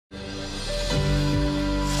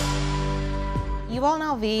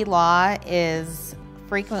UNLV Law is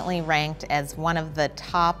frequently ranked as one of the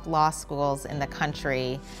top law schools in the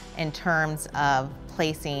country in terms of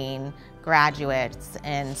placing graduates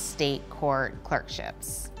in state court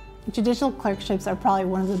clerkships. Judicial clerkships are probably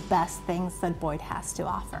one of the best things that Boyd has to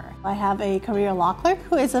offer. I have a career law clerk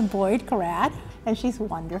who is a Boyd grad, and she's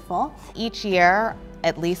wonderful. Each year,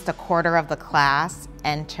 at least a quarter of the class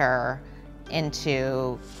enter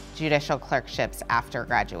into judicial clerkships after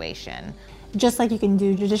graduation. Just like you can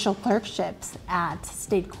do judicial clerkships at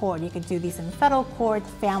state court, you can do these in federal court,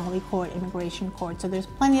 family court, immigration court, so there's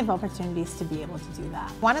plenty of opportunities to be able to do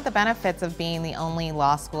that. One of the benefits of being the only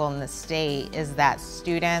law school in the state is that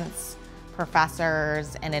students,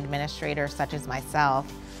 professors, and administrators such as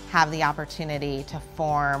myself have the opportunity to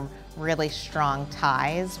form really strong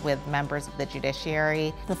ties with members of the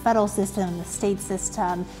judiciary. The federal system and the state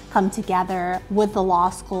system come together with the law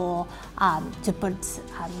school to put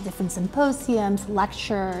different symposiums,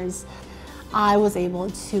 lectures. I was able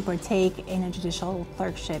to partake in a judicial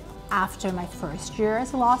clerkship after my first year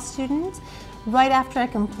as a law student. Right after I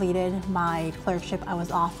completed my clerkship, I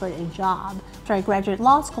was offered a job. After I graduated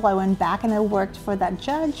law school, I went back and I worked for that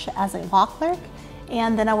judge as a law clerk.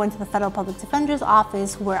 And then I went to the Federal Public Defender's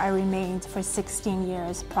Office, where I remained for 16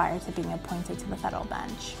 years prior to being appointed to the federal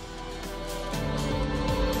bench.